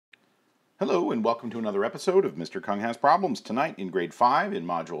Hello and welcome to another episode of Mr. Kung Has Problems. Tonight in grade 5 in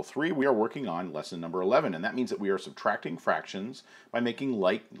module 3 we are working on lesson number 11, and that means that we are subtracting fractions by making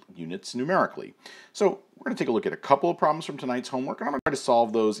like units numerically. So we're going to take a look at a couple of problems from tonight's homework, and I'm going to try to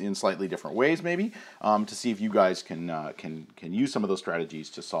solve those in slightly different ways maybe to see if you guys can use some of those strategies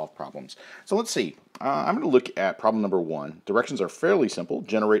to solve problems. So let's see. I'm going to look at problem number 1. Directions are fairly simple.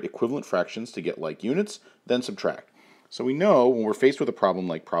 Generate equivalent fractions to get like units, then subtract. So we know when we're faced with a problem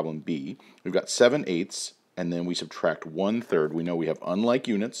like problem B, we've got 7/8 and then we subtract 1/3. We know we have unlike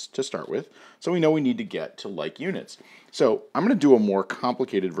units to start with, so we know we need to get to like units. So I'm going to do a more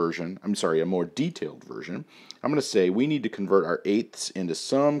complicated version, a more detailed version. I'm going to say we need to convert our eighths into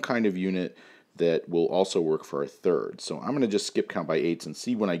some kind of unit that will also work for our thirds. So I'm going to just skip count by eighths and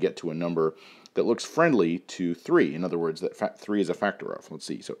see when I get to a number that looks friendly to 3. In other words, that 3 is a factor of. Let's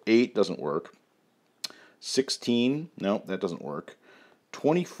see, so 8 doesn't work. 16, no, that doesn't work.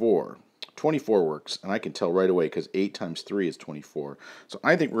 24 works, and I can tell right away because 8 times 3 is 24. So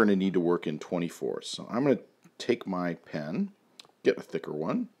I think we're going to need to work in 24s. So I'm going to take my pen, get a thicker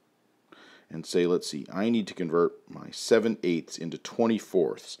one, and say, let's see, I need to convert my 7/8 into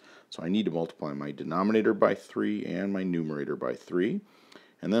 24ths. So I need to multiply my denominator by 3 and my numerator by 3.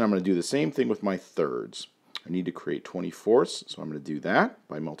 And then I'm going to do the same thing with my thirds. I need to create 24ths, so I'm going to do that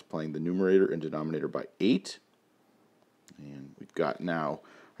by multiplying the numerator and denominator by 8. And we've got now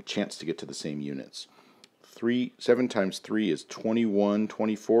a chance to get to the same units. 7 times 3 is 21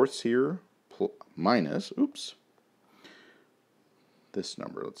 24ths here, minus, this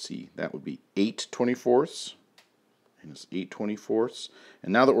number, let's see, that would be 8 24ths, and it's 8 24ths.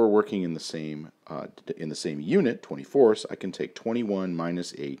 And now that we're working in the same unit, 24ths, I can take 21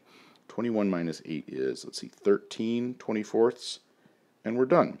 minus 8. 21 minus 8 is, let's see, 13 24ths, and we're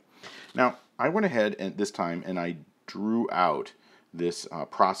done. Now, I went ahead and this time and I drew out this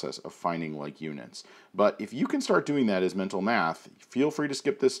process of finding like units. But if you can start doing that as mental math, feel free to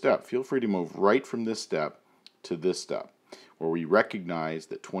skip this step. Feel free to move right from this step to this step, where we recognize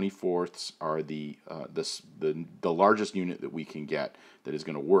that 24ths are the largest unit that we can get that is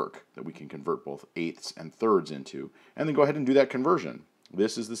going to work, that we can convert both eighths and thirds into, and then go ahead and do that conversion.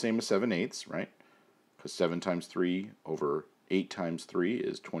 This is the same as 7/8, right? Because 7 times 3 over 8 times 3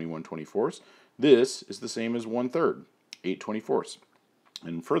 is 21 24ths. This is the same as 1/3, 8 24ths.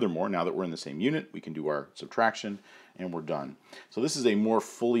 And furthermore, now that we're in the same unit, we can do our subtraction, and we're done. So this is a more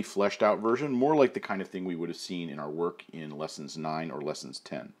fully fleshed out version, more like the kind of thing we would have seen in our work in lessons 9 or lessons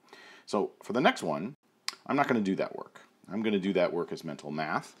 10. So for the next one, I'm not going to do that work. I'm going to do that work as mental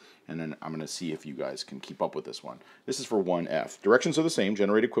math, and then I'm going to see if you guys can keep up with this one. This is for 1F. Directions are the same.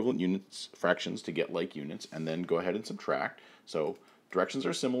 Generate equivalent units, fractions to get like units, and then go ahead and subtract. So directions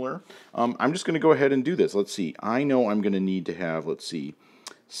are similar. I'm just going to go ahead and do this. Let's see. I know I'm going to need to have, let's see,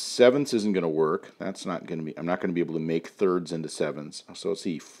 sevenths isn't going to work. That's not going to be, I'm not going to be able to make thirds into sevenths. So let's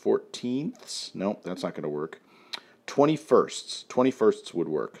see, 14ths. Nope, that's not going to work. 21sts. 21sts would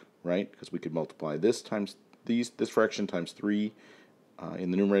work, right? Because we could multiply this times this fraction times 3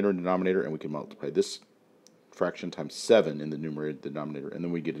 in the numerator and denominator, and we can multiply this fraction times 7 in the numerator and denominator, and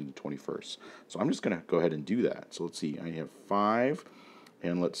then we get into 21st. So I'm just going to go ahead and do that. So let's see, I have 5,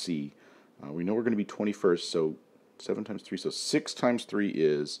 and let's see, we know we're going to be 21st, so 7 times 3, so 6 times 3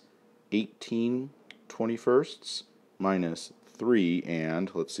 is 18 21sts minus 3,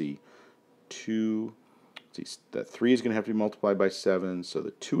 and let's see, 2. See, that 3 is going to have to be multiplied by 7, so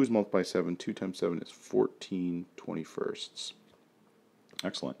the 2 is multiplied by 7. 2 times 7 is 14 21sts.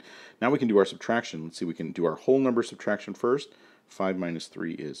 Excellent. Now we can do our subtraction. Let's see, we can do our whole number subtraction first. 5 minus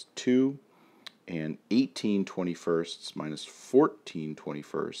 3 is 2, and 18 21sts minus 14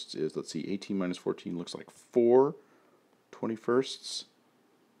 21sts is, let's see, 18 minus 14 looks like 4 21sts,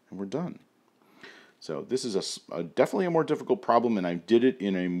 and we're done. So this is definitely a more difficult problem, and I did it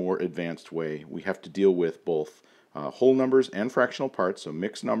in a more advanced way. We have to deal with both whole numbers and fractional parts, so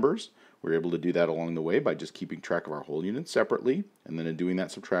mixed numbers. We're able to do that along the way by just keeping track of our whole units separately, and then in doing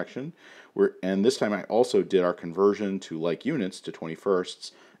that subtraction. And this time I also did our conversion to like units to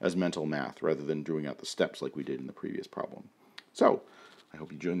 21sts as mental math, rather than doing out the steps like we did in the previous problem. So I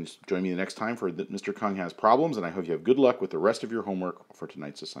hope you join me the next time for Mr. Kung Has Problems, and I hope you have good luck with the rest of your homework for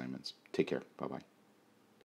tonight's assignments. Take care. Bye-bye.